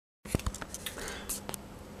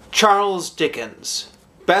Charles Dickens,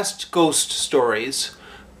 Best Ghost Stories,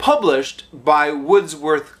 published by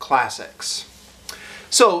Wordsworth Classics.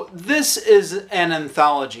 So this is an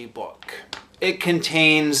anthology book. It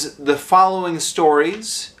contains the following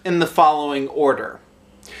stories in the following order: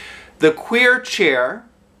 The Queer Chair,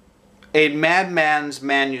 A Madman's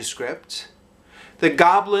Manuscript, The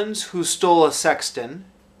Goblins Who Stole a Sexton,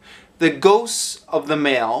 The Ghosts of the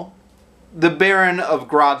Mail, The Baron of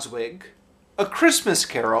Grogzwig, A Christmas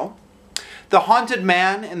Carol, The Haunted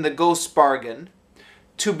Man and the Ghost's Bargain,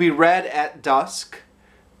 To Be Read at Dusk,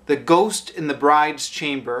 The Ghost in the Bride's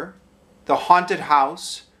Chamber, The Haunted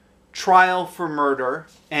House, Trial for Murder,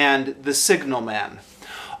 and The Signalman.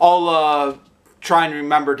 I'll try and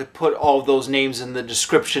remember to put all of those names in the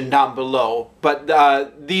description down below, but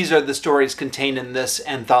these are the stories contained in this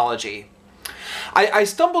anthology. I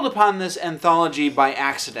stumbled upon this anthology by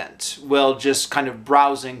accident while just kind of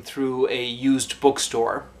browsing through a used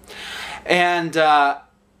bookstore, and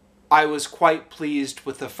I was quite pleased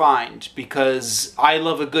with the find because I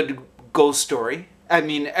love a good ghost story. I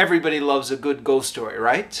mean, everybody loves a good ghost story,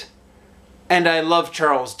 right? And I love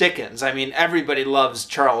Charles Dickens. I mean, everybody loves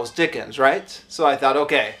Charles Dickens, right? So I thought,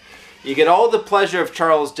 okay, you get all the pleasure of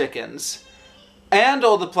Charles Dickens and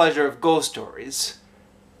all the pleasure of ghost stories.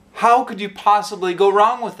 How could you possibly go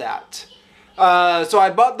wrong with that? So I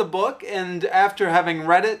bought the book, and after having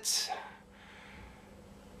read it,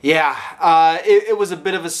 it was a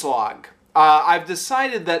bit of a slog. I've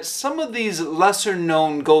decided that some of these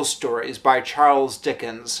lesser-known ghost stories by Charles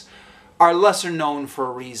Dickens are lesser known for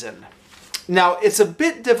a reason. Now, it's a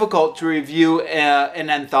bit difficult to review an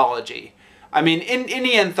anthology. I mean,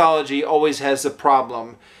 any anthology always has the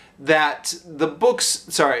problem that the book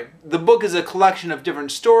is a collection of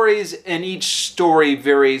different stories, and each story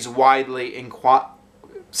varies widely in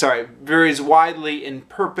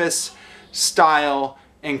purpose, style,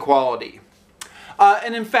 and quality.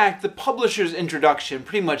 And in fact, the publisher's introduction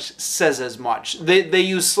pretty much says as much. They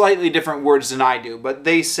use slightly different words than I do, but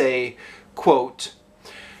they say, quote,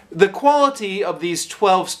 "The quality of these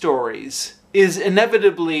 12 stories is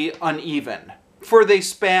inevitably uneven, for they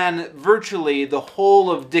span virtually the whole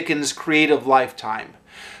of Dickens' creative lifetime,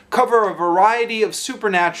 cover a variety of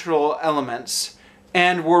supernatural elements,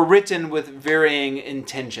 and were written with varying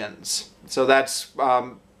intentions." So that's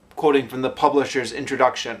quoting from the publisher's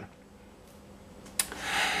introduction.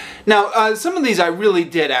 Now, some of these I really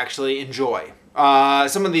did actually enjoy.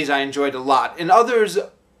 Some of these I enjoyed a lot, and others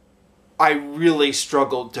I really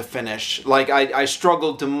struggled to finish. Like, I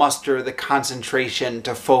struggled to muster the concentration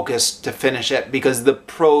to focus to finish it because the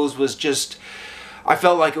prose was just, I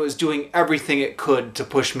felt like it was doing everything it could to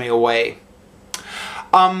push me away.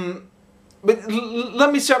 But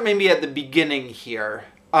let me start maybe at the beginning here.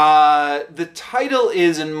 The title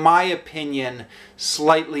is, in my opinion,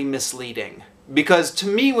 slightly misleading. Because to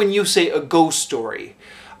me, when you say a ghost story,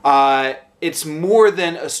 it's more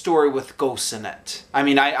than a story with ghosts in it. I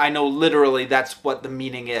mean, I know literally that's what the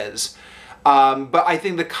meaning is. But I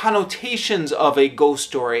think the connotations of a ghost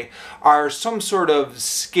story are some sort of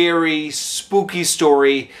scary, spooky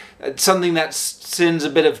story, something that sends a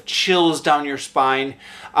bit of chills down your spine,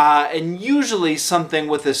 and usually something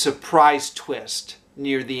with a surprise twist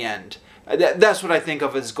near the end. That's what I think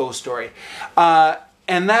of as ghost story.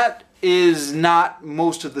 And that is not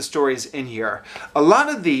most of the stories in here. A lot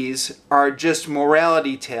of these are just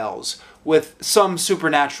morality tales with some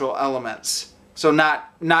supernatural elements. So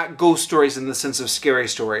not ghost stories in the sense of scary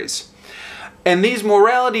stories. And these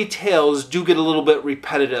morality tales do get a little bit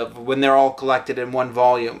repetitive when they're all collected in one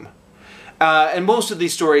volume. And most of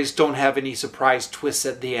these stories don't have any surprise twists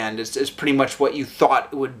at the end. It's pretty much what you thought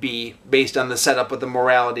it would be based on the setup of the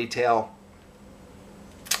morality tale.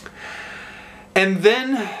 And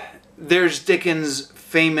then there's Dickens'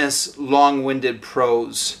 famous long-winded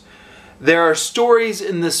prose. There are stories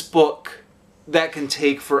in this book that can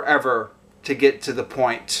take forever to get to the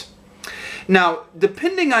point. Now,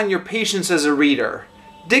 depending on your patience as a reader,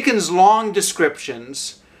 Dickens' long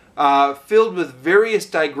descriptions, filled with various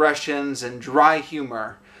digressions and dry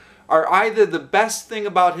humor, are either the best thing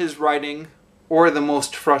about his writing or the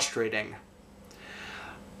most frustrating.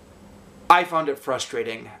 I found it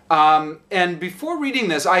frustrating. And before reading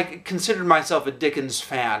this, I considered myself a Dickens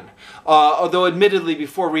fan. Although admittedly,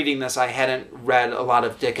 before reading this, I hadn't read a lot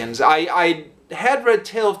of Dickens. I had read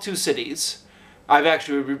Tale of Two Cities. I've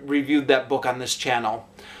actually reviewed that book on this channel.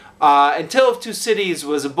 And Tale of Two Cities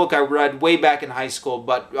was a book I read way back in high school,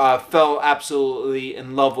 but fell absolutely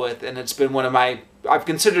in love with, and it's been I've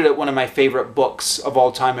considered it one of my favorite books of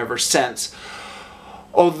all time ever since.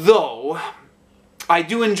 Although I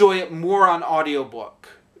do enjoy it more on audiobook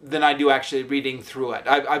than I do actually reading through it.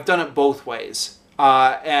 I've done it both ways.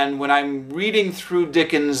 And when I'm reading through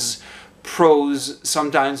Dickens' prose,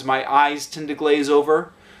 sometimes my eyes tend to glaze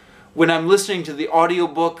over. When I'm listening to the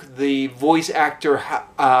audiobook, the voice actor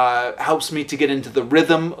helps me to get into the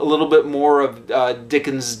rhythm a little bit more of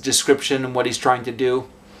Dickens' description and what he's trying to do,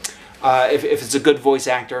 if it's a good voice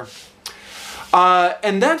actor.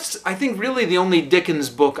 And that's, I think, really the only Dickens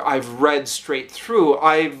book I've read straight through.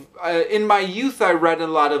 In my youth, I read a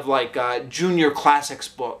lot of like junior classics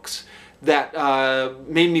books that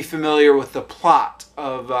made me familiar with the plot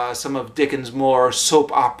of some of Dickens' more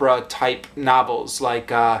soap opera type novels,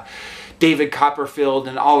 like David Copperfield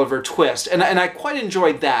and Oliver Twist. And I quite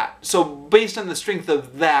enjoyed that. So based on the strength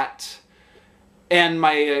of that and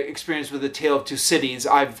my experience with A Tale of Two Cities,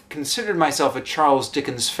 I've considered myself a Charles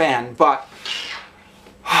Dickens fan. But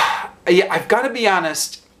yeah, I've got to be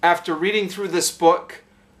honest, after reading through this book,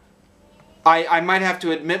 I might have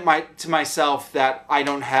to admit to myself that I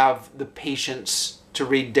don't have the patience to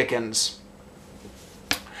read Dickens.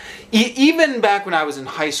 Even back when I was in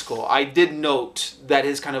high school, I did note that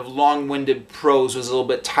his kind of long-winded prose was a little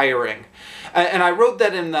bit tiring. And I wrote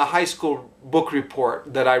that in the high school book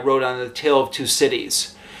report that I wrote on A Tale of Two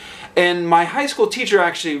Cities. And my high school teacher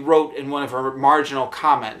actually wrote in one of her marginal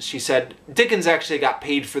comments, she said, Dickens actually got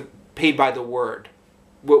paid by the word,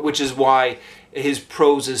 which is why his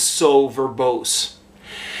prose is so verbose.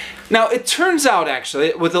 Now, it turns out,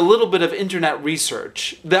 actually, with a little bit of internet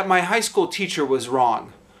research, that my high school teacher was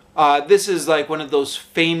wrong. This is like one of those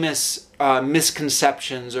famous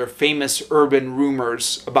misconceptions or famous urban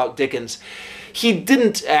rumors about Dickens. He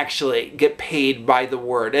didn't actually get paid by the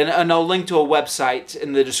word. And I'll link to a website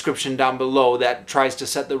in the description down below that tries to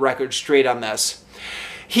set the record straight on this.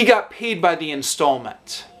 He got paid by the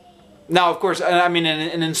installment. Now, of course, I mean,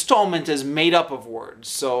 an installment is made up of words,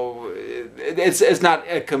 so it's not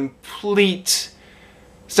a complete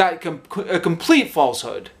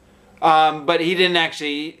falsehood. But he didn't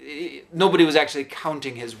actually, nobody was actually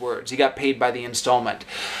counting his words. He got paid by the installment.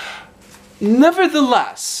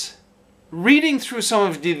 Nevertheless, reading through some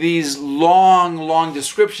of these long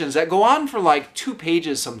descriptions that go on for like 2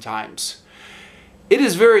 pages sometimes, it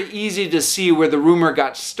is very easy to see where the rumor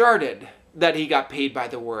got started that he got paid by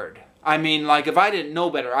the word. I mean, like, if I didn't know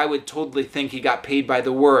better, I would totally think he got paid by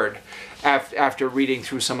the word after reading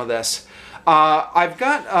through some of this. I've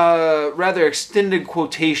got a rather extended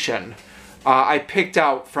quotation I picked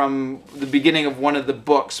out from the beginning of one of the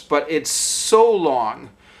books, but it's so long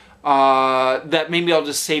that maybe I'll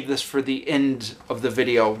just save this for the end of the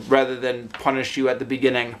video rather than punish you at the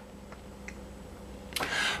beginning.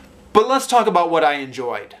 But let's talk about what I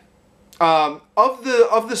enjoyed. Of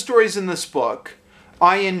the stories in this book,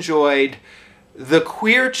 I enjoyed The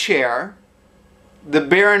Queer Chair, The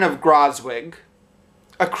Baron of Grogzwig,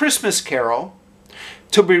 A Christmas Carol,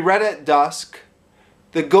 To Be Read at Dusk,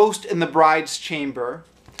 The Ghost in the Bride's Chamber,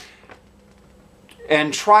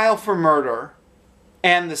 and Trial for Murder,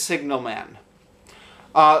 and The Signalman.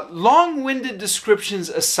 Long-winded descriptions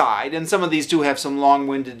aside, and some of these do have some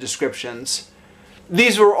long-winded descriptions,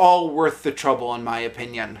 these were all worth the trouble in my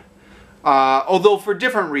opinion, although for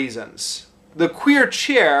different reasons. The Queer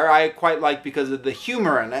Chair I quite like because of the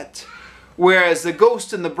humor in it, whereas The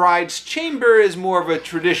Ghost in the Bride's Chamber is more of a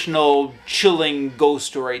traditional, chilling ghost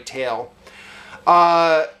story tale.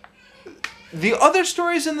 The other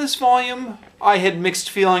stories in this volume I had mixed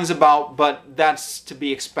feelings about, but that's to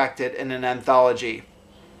be expected in an anthology.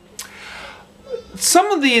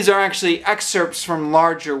 Some of these are actually excerpts from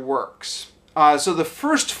larger works. So the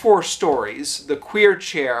first 4 stories, The Queer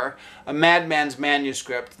Chair, A Madman's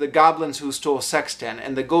Manuscript, The Goblins Who Stole Sexton,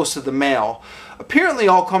 and The Ghost of the Mail, apparently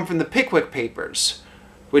all come from the Pickwick Papers,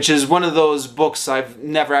 which is one of those books I've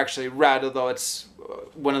never actually read, although it's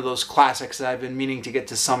one of those classics that I've been meaning to get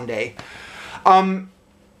to someday.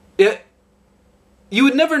 You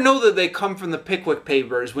would never know that they come from the Pickwick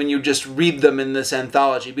Papers when you just read them in this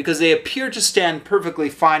anthology, because they appear to stand perfectly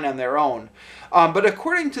fine on their own. But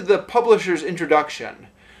according to the publisher's introduction,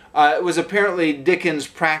 it was apparently Dickens'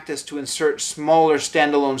 practice to insert smaller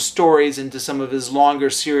standalone stories into some of his longer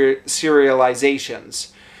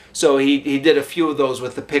serializations. So he did a few of those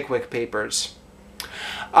with the Pickwick Papers.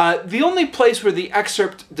 The only place where the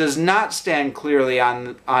excerpt does not stand clearly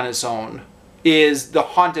on its own is The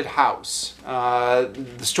Haunted House,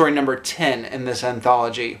 the story number 10 in this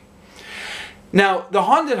anthology. Now, The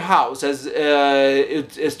Haunted House, as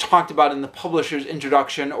it is talked about in the publisher's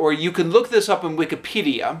introduction, or you can look this up in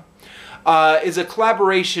Wikipedia, is a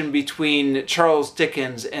collaboration between Charles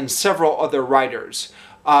Dickens and several other writers.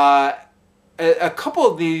 A couple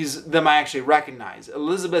of them I actually recognize.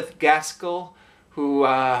 Elizabeth Gaskell who,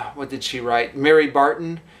 what did she write? Mary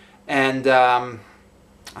Barton, and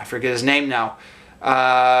I forget his name now.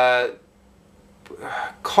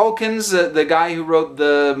 Calkins, the guy who wrote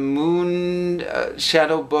the Moon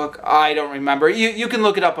Shadow book. I don't remember. You can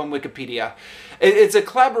look it up on Wikipedia. It's a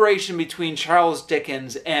collaboration between Charles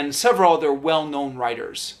Dickens and several other well-known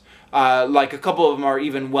writers. Like a couple of them are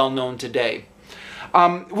even well-known today.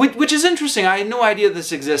 Which is interesting. I had no idea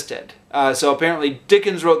this existed. So apparently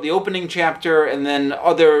Dickens wrote the opening chapter, and then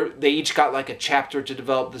they each got like a chapter to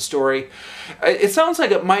develop the story. It sounds like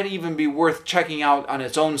it might even be worth checking out on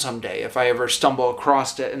its own someday if I ever stumble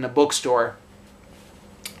across it in a bookstore.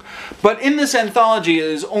 But in this anthology, it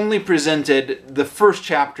is only presented the first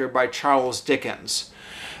chapter by Charles Dickens.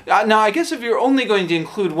 Now, I guess if you're only going to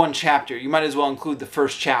include one chapter, you might as well include the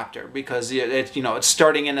first chapter, because it's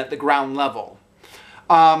starting in at the ground level.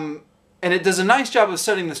 And it does a nice job of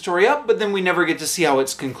setting the story up, but then we never get to see how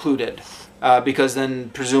it's concluded, because then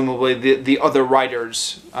presumably the other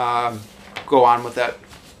writers go on with it.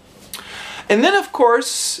 And then, of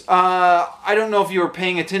course, I don't know if you were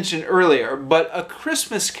paying attention earlier, but A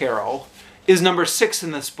Christmas Carol is number 6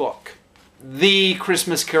 in this book. The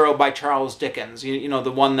Christmas Carol by Charles Dickens, you know,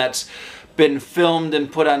 the one that's been filmed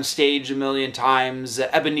and put on stage a million times,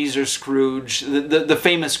 Ebenezer Scrooge, the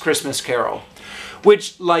famous Christmas Carol,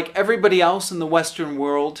 which, like everybody else in the Western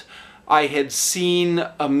world, I had seen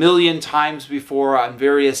a million times before on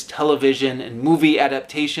various television and movie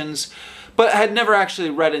adaptations, but had never actually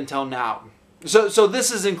read until now. So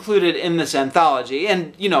this is included in this anthology,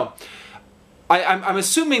 and, you know, I'm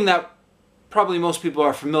assuming that probably most people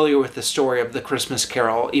are familiar with the story of the Christmas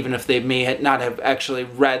Carol, even if they may not have actually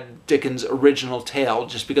read Dickens' original tale,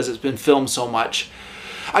 just because it's been filmed so much.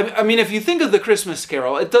 I mean, if you think of the Christmas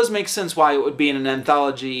Carol, it does make sense why it would be in an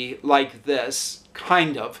anthology like this,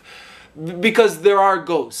 kind of. Because there are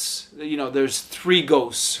ghosts. You know, there's 3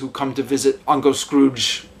 ghosts who come to visit Uncle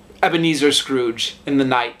Scrooge, Ebenezer Scrooge, in the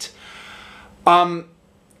night.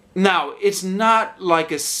 Now, it's not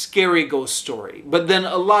like a scary ghost story, but then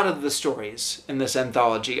a lot of the stories in this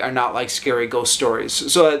anthology are not like scary ghost stories,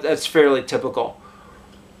 so that's fairly typical.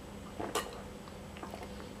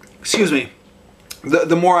 Excuse me.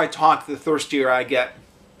 The more I talk, the thirstier I get.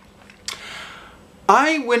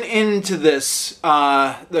 I went into this,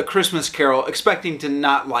 the Christmas Carol, expecting to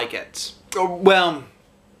not like it. Well,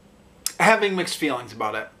 having mixed feelings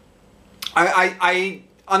about it.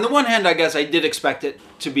 On the one hand, I guess I did expect it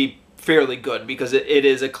to be fairly good, because it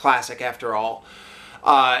is a classic after all,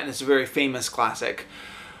 and it's a very famous classic.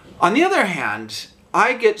 On the other hand,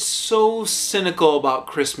 I get so cynical about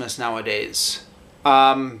Christmas nowadays.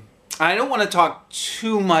 I don't want to talk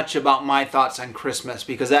too much about my thoughts on Christmas,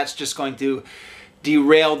 because that's just going to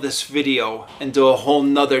derail this video into a whole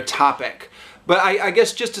nother topic. But I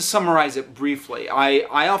guess just to summarize it briefly,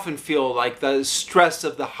 I often feel like the stress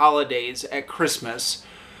of the holidays at Christmas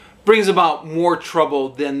brings about more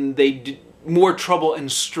trouble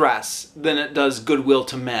and stress than it does goodwill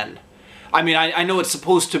to men. I mean, I know it's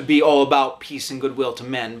supposed to be all about peace and goodwill to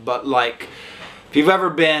men, but like, if you've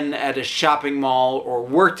ever been at a shopping mall, or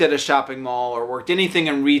worked at a shopping mall, or worked anything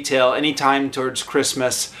in retail anytime towards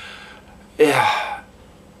Christmas, it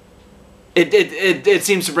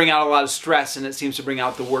seems to bring out a lot of stress, and it seems to bring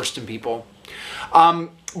out the worst in people.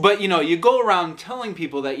 But, you know, you go around telling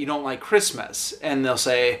people that you don't like Christmas, and they'll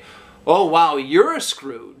say, oh, wow, you're a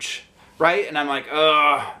Scrooge, right? And I'm like,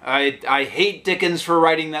 ugh, I hate Dickens for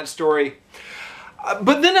writing that story.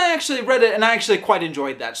 But then I actually read it, and I actually quite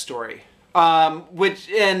enjoyed that story.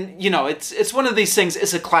 You know, it's one of these things,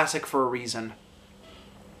 it's a classic for a reason.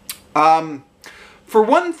 For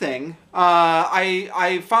one thing,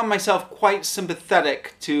 I found myself quite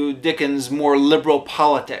sympathetic to Dickens' more liberal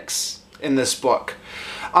politics in this book.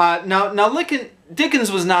 Now Dickens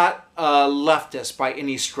was not a leftist by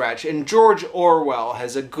any stretch, and George Orwell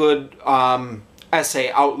has a good essay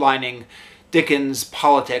outlining Dickens'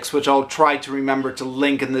 politics, which I'll try to remember to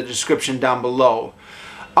link in the description down below.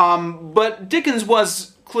 But Dickens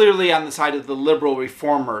was clearly on the side of the liberal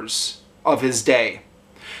reformers of his day.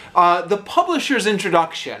 The publisher's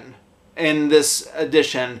introduction in this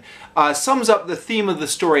edition sums up the theme of the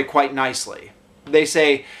story quite nicely. They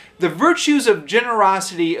say, "The virtues of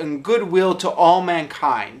generosity and goodwill to all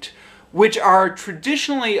mankind, which are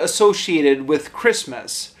traditionally associated with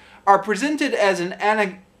Christmas, are presented as an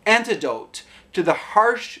antidote to the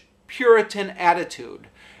harsh Puritan attitude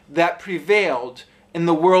that prevailed in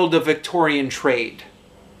the world of Victorian trade."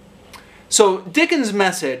 So Dickens'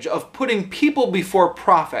 message of putting people before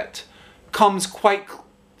profit comes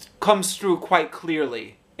through quite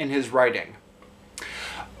clearly in his writing.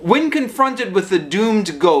 When confronted with the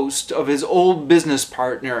doomed ghost of his old business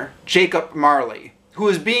partner, Jacob Marley, who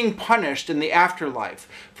is being punished in the afterlife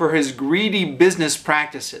for his greedy business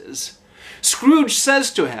practices, Scrooge says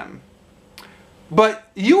to him, "But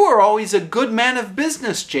you were always a good man of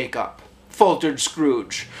business, Jacob," faltered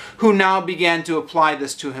Scrooge, who now began to apply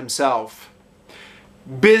this to himself.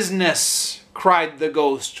 "Business," cried the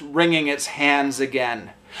ghost, wringing its hands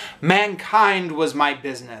again. "Mankind was my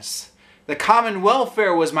business. The common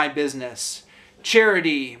welfare was my business.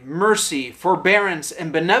 Charity, mercy, forbearance,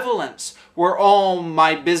 and benevolence were all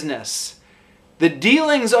my business. The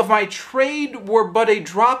dealings of my trade were but a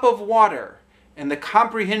drop of water in the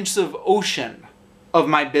comprehensive ocean of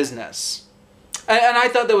my business." And I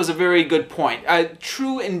thought that was a very good point.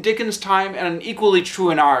 True in Dickens' time and equally true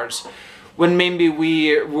in ours, when maybe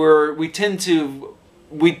we tend to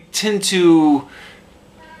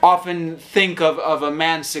often think of a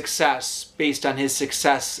man's success based on his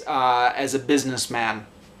success as a businessman.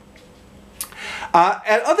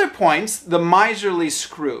 At other points, the miserly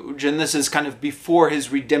Scrooge, and this is kind of before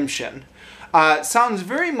his redemption, sounds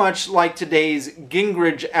very much like today's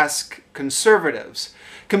Gingrich-esque conservatives,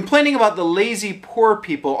 complaining about the lazy poor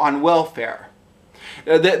people on welfare.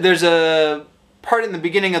 There's a part in the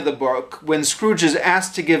beginning of the book when Scrooge is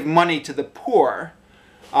asked to give money to the poor,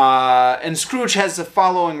 and Scrooge has the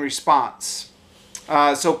following response.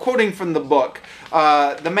 So quoting from the book,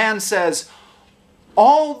 the man says,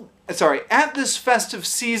 "At this festive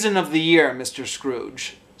season of the year, Mr.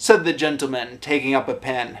 Scrooge," said the gentleman, taking up a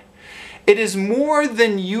pen, "it is more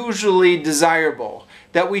than usually desirable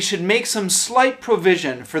that we should make some slight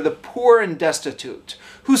provision for the poor and destitute,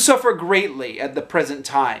 who suffer greatly at the present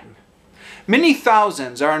time. Many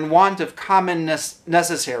thousands are in want of common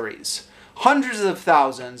necessaries. Hundreds of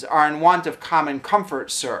thousands are in want of common comfort,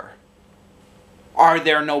 sir." "Are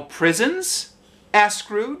there no prisons?" asked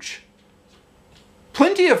Scrooge.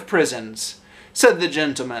 "Plenty of prisons," said the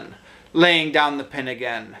gentleman, laying down the pen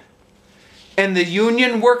again. "And the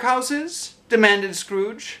union workhouses?" demanded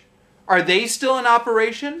Scrooge. "Are they still in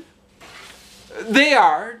operation?" "They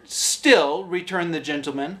are, still," returned the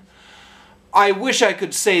gentleman. "I wish I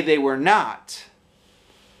could say they were not."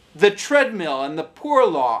 "The treadmill and the poor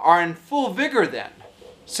law are in full vigor then?"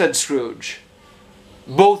 said Scrooge.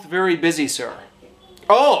 "Both very busy, sir."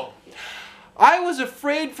 "Oh, I was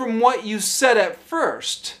afraid from what you said at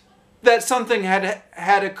first that something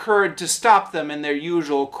had occurred to stop them in their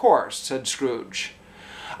usual course," said Scrooge.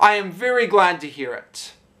 "I am very glad to hear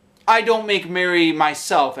it. I don't make merry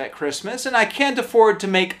myself at Christmas, and I can't afford to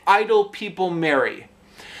make idle people merry.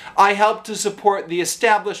 I help to support the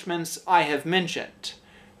establishments I have mentioned.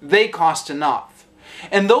 They cost enough,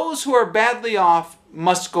 and those who are badly off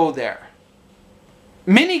must go there.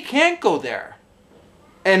 Many can't go there,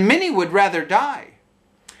 and many would rather die."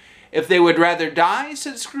 "If they would rather die,"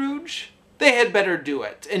 said Scrooge, "they had better do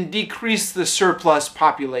it, and decrease the surplus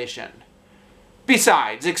population.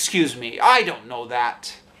 Besides, excuse me, I don't know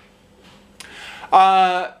that."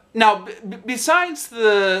 Now, besides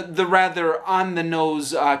the rather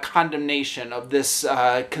on-the-nose condemnation of this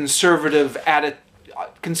conservative,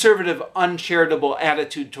 uncharitable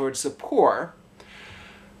attitude towards the poor,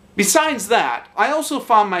 besides that, I also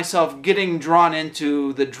found myself getting drawn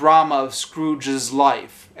into the drama of Scrooge's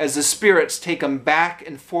life, as the spirits take him back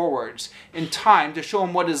and forwards in time to show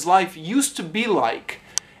him what his life used to be like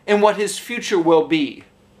and what his future will be.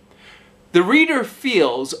 The reader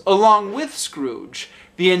feels, along with Scrooge,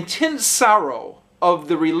 the intense sorrow of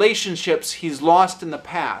the relationships he's lost in the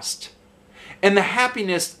past and the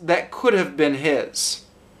happiness that could have been his.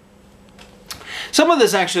 Some of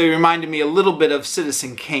this actually reminded me a little bit of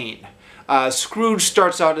Citizen Kane. Scrooge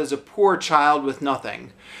starts out as a poor child with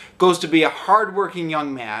nothing, goes to be a hard-working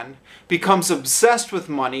young man, becomes obsessed with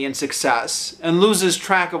money and success, and loses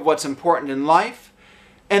track of what's important in life,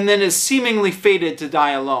 and then is seemingly fated to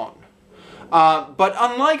die alone. But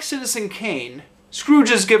unlike Citizen Kane,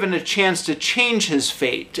 Scrooge is given a chance to change his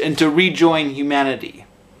fate and to rejoin humanity.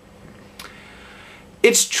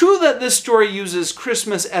 It's true that this story uses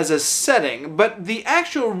Christmas as a setting, but the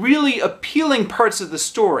actual really appealing parts of the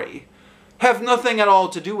story have nothing at all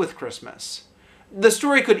to do with Christmas. The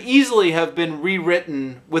story could easily have been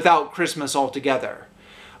rewritten without Christmas altogether.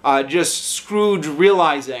 Just Scrooge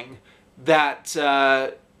realizing that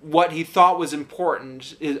what he thought was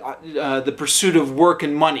important, the pursuit of work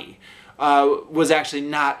and money, was actually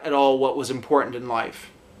not at all what was important in life.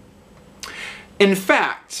 In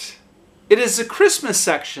fact, it is the Christmas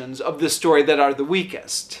sections of this story that are the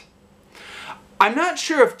weakest. I'm not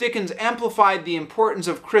sure if Dickens amplified the importance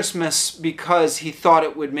of Christmas because he thought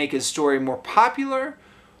it would make his story more popular,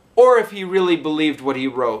 or if he really believed what he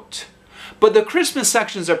wrote. But the Christmas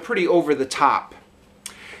sections are pretty over the top.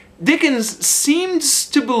 Dickens seems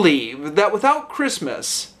to believe that without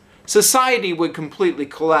Christmas, society would completely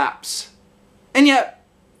collapse. And yet,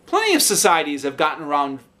 plenty of societies have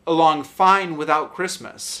gotten along fine without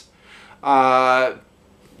Christmas.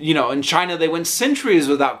 You know, in China they went centuries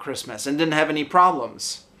without Christmas and didn't have any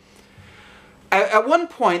problems. At one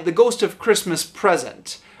point, the Ghost of Christmas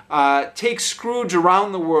Present takes Scrooge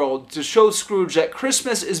around the world to show Scrooge that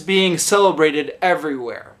Christmas is being celebrated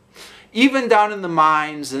everywhere, even down in the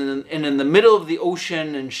mines and in the middle of the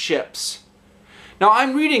ocean and ships. Now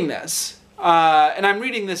I'm reading this, and I'm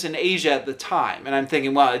reading this in Asia at the time, and I'm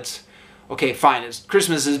thinking, well, it's okay, fine,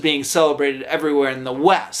 Christmas is being celebrated everywhere in the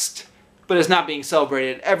West, but it's not being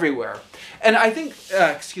celebrated everywhere. And I think,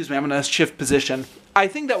 excuse me, I'm going to shift position. I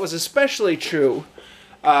think that was especially true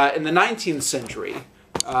in the 19th century.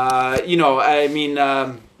 You know, I mean,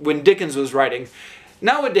 when Dickens was writing.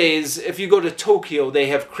 Nowadays, if you go to Tokyo, they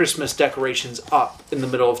have Christmas decorations up in the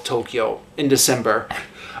middle of Tokyo in December.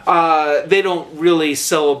 They don't really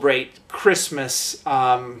celebrate Christmas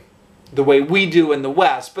the way we do in the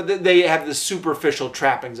West, but they have the superficial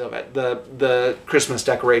trappings of it, the Christmas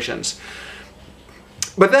decorations.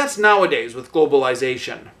 But that's nowadays with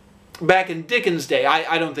globalization. Back in Dickens' day,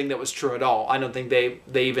 I don't think that was true at all. I don't think they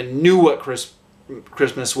even knew what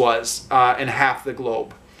Christmas was in half the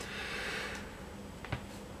globe.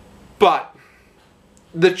 But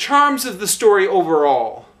the charms of the story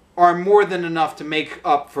overall are more than enough to make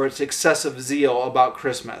up for its excessive zeal about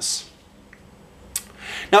Christmas.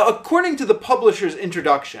 Now, according to the publisher's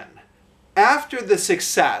introduction, after the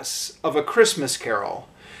success of A Christmas Carol,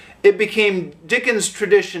 it became Dickens'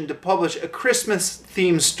 tradition to publish a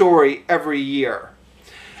Christmas-themed story every year.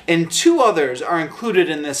 And two others are included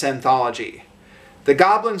in this anthology: The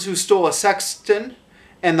Goblins Who Stole a Sexton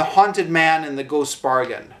and The Haunted Man and the Ghost's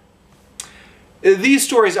Bargain. These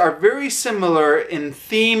stories are very similar in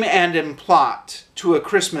theme and in plot to A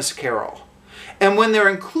Christmas Carol. And when they're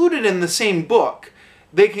included in the same book,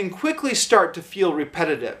 they can quickly start to feel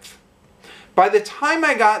repetitive. By the time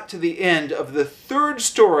I got to the end of the third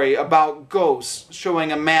story about ghosts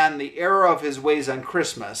showing a man the error of his ways on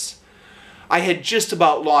Christmas, I had just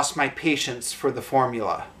about lost my patience for the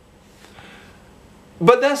formula.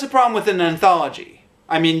 But that's the problem with an anthology.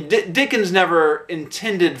 I mean, Dickens never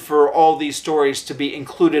intended for all these stories to be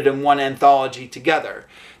included in one anthology together.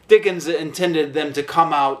 Dickens intended them to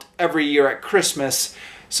come out every year at Christmas,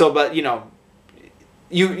 but you know,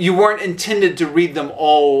 you weren't intended to read them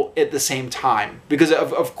all at the same time, because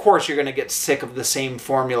of course you're going to get sick of the same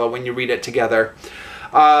formula when you read it together.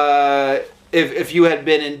 If you had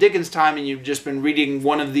been in Dickens' time and you've just been reading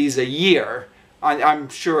one of these a year, I'm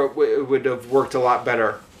sure it would have worked a lot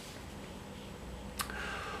better.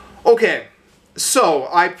 Okay, so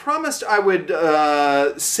I promised I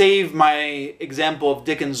would save my example of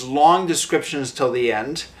Dickens' long descriptions till the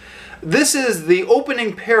end. This is the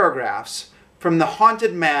opening paragraphs from The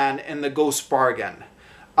Haunted Man and the Ghost's Bargain.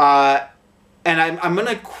 And I'm going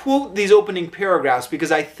to quote these opening paragraphs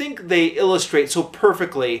because I think they illustrate so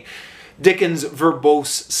perfectly Dickens'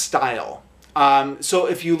 verbose style. So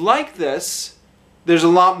if you like this, there's a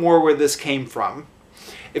lot more where this came from.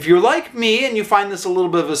 If you're like me and you find this a little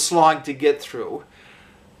bit of a slog to get through,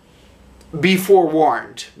 be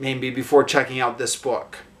forewarned, maybe before checking out this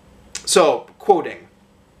book. So, quoting.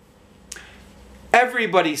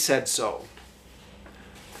 Everybody said so.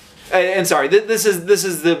 And sorry, this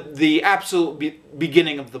is the absolute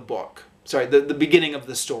beginning of the book. Sorry, the beginning of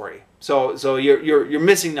the story. So you're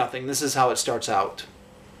missing nothing. This is how it starts out.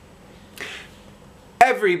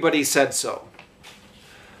 Everybody said so.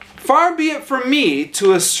 Far be it from me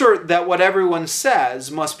to assert that what everyone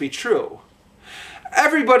says must be true.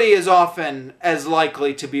 Everybody is often as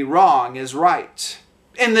likely to be wrong as right.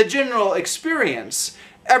 In the general experience,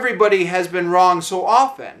 everybody has been wrong so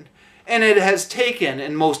often, and it has taken,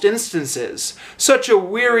 in most instances, such a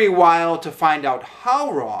weary while to find out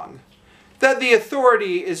how wrong, that the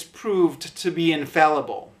authority is proved to be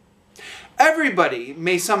infallible. Everybody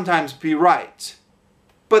may sometimes be right,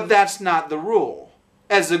 but that's not the rule,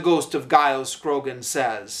 as the ghost of Giles Scroggin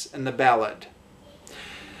says in the ballad.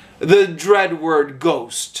 The dread word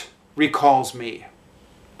ghost recalls me.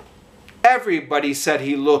 Everybody said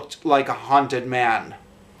he looked like a haunted man.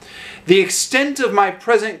 The extent of my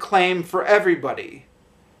present claim for everybody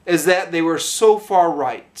is that they were so far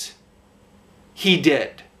right. He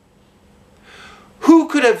did. Who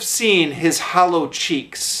could have seen his hollow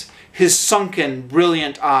cheeks, his sunken,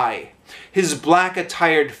 brilliant eye, his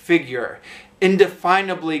black-attired figure,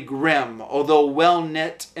 indefinably grim, although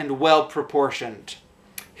well-knit and well-proportioned,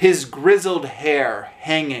 his grizzled hair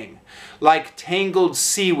hanging like tangled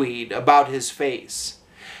seaweed about his face,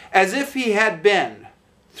 as if he had been,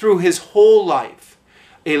 through his whole life,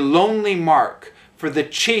 a lonely mark for the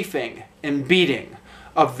chafing and beating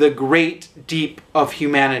of the great deep of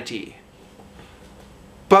humanity,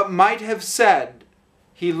 but might have said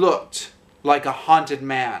he looked like a haunted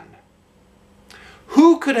man.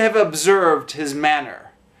 Who could have observed his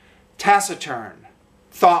manner, taciturn,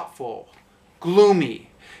 thoughtful, gloomy,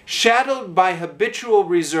 shadowed by habitual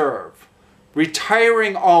reserve,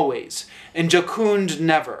 retiring always, and jocund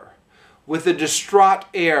never, with a distraught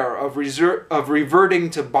air of reverting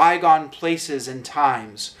to bygone places and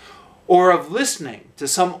times, or of listening to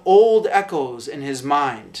some old echoes in his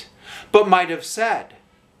mind, but might have said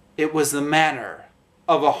it was the manner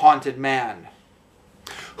of a haunted man?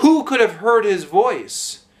 Who could have heard his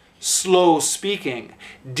voice, slow speaking,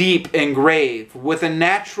 deep and grave, with a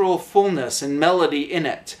natural fullness and melody in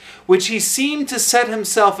it, which he seemed to set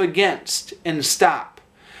himself against and stop,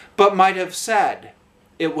 but might have said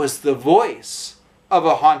it was the voice of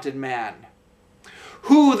a haunted man?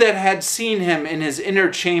 Who that had seen him in his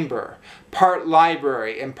inner chamber, part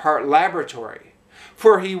library and part laboratory?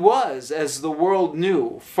 For he was, as the world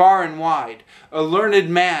knew, far and wide, a learned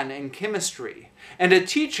man in chemistry, and a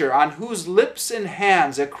teacher on whose lips and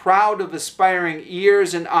hands a crowd of aspiring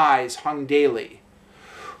ears and eyes hung daily.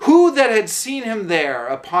 Who that had seen him there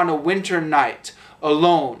upon a winter night,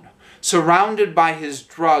 alone, surrounded by his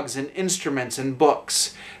drugs and instruments and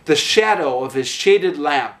books, the shadow of his shaded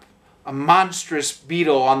lamp, a monstrous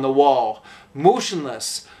beetle on the wall,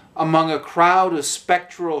 motionless among a crowd of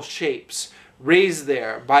spectral shapes, raised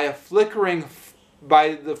there by the flickering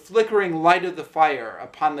light of the fire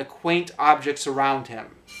upon the quaint objects around him.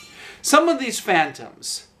 Some of these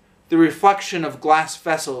phantoms, the reflection of glass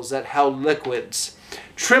vessels that held liquids,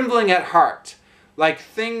 trembling at heart, like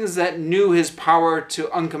things that knew his power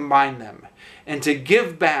to uncombine them, and to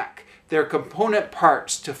give back their component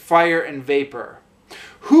parts to fire and vapor.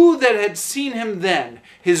 Who that had seen him then,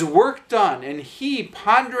 his work done, and he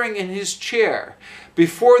pondering in his chair,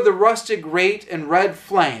 before the rusted grate and red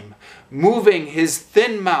flame, moving his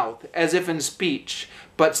thin mouth as if in speech,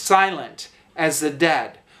 but silent as the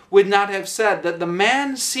dead, would not have said that the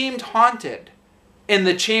man seemed haunted, in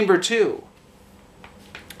the chamber too?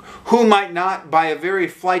 Who might not, by a very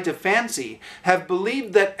flight of fancy, have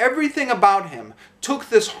believed that everything about him took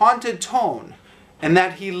this haunted tone, and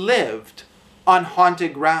that he lived on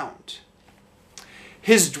haunted ground?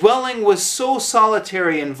 His dwelling was so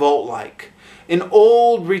solitary and vault-like, an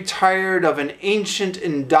old retired of an ancient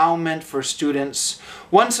endowment for students,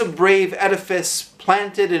 once a brave edifice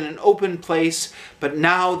planted in an open place, but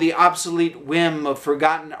now the obsolete whim of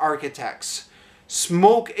forgotten architects,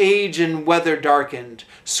 smoke age and weather darkened,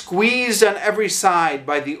 squeezed on every side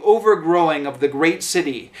by the overgrowing of the great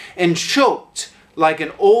city, and choked like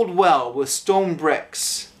an old well with stone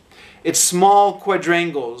bricks, its small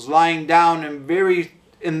quadrangles lying down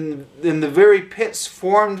in the very pits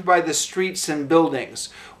formed by the streets and buildings,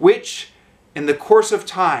 which, in the course of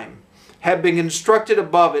time, had been constructed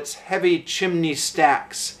above its heavy chimney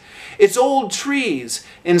stacks, its old trees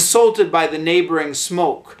insulted by the neighboring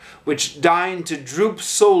smoke, which deigned to droop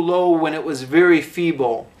so low when it was very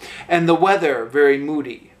feeble, and the weather very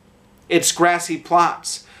moody, its grassy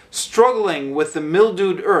plots struggling with the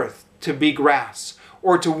mildewed earth to be grass,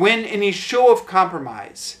 or to win any show of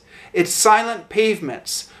compromise, its silent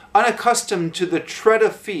pavements, unaccustomed to the tread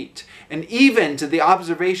of feet, and even to the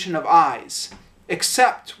observation of eyes,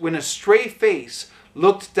 except when a stray face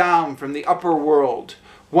looked down from the upper world,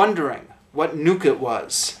 wondering what nook it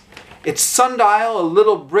was. Its sundial a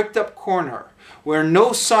little bricked-up corner, where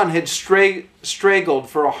no sun had straggled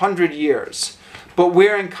for 100 years, but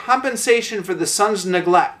where in compensation for the sun's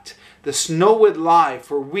neglect, the snow would lie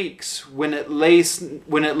for weeks when it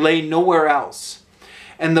lay nowhere else,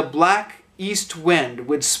 and the black east wind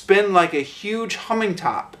would spin like a huge humming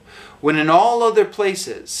top, when in all other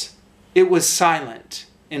places it was silent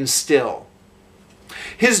and still.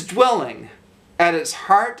 His dwelling, at its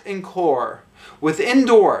heart and core, within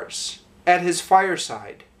doors, at his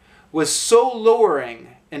fireside, was so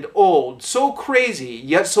lowering and old, so crazy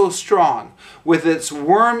yet so strong, with its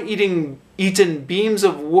worm-eaten beams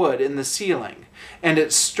of wood in the ceiling, and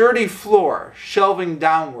its sturdy floor shelving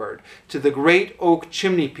downward to the great oak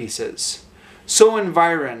chimney pieces, so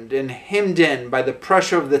environed and hemmed in by the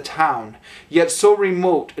pressure of the town, yet so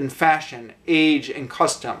remote in fashion, age, and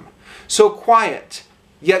custom, so quiet,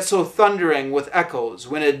 yet so thundering with echoes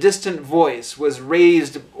when a distant voice was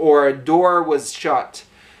raised or a door was shut,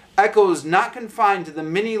 echoes not confined to the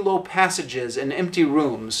many low passages and empty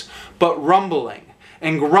rooms, but rumbling,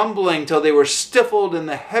 and grumbling till they were stifled in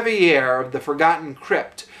the heavy air of the forgotten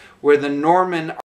crypt where the Norman